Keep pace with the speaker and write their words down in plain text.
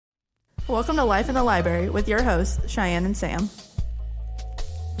Welcome to Life in the Library with your hosts, Shiann and Sam.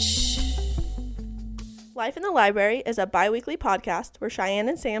 Life in the Library is a biweekly podcast where Shiann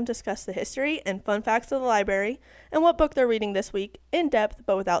and Sam discuss the history and fun facts of the library and what book they're reading this week, in depth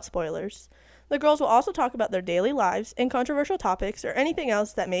but without spoilers. The girls will also talk about their daily lives and controversial topics or anything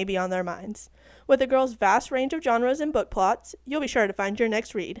else that may be on their minds. With the girls' vast range of genres and book plots, you'll be sure to find your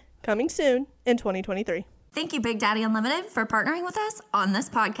next read. Coming soon in 2023. Thank you, Big Daddy Unlimited, for partnering with us on this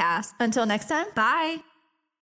podcast. Until next time. Bye.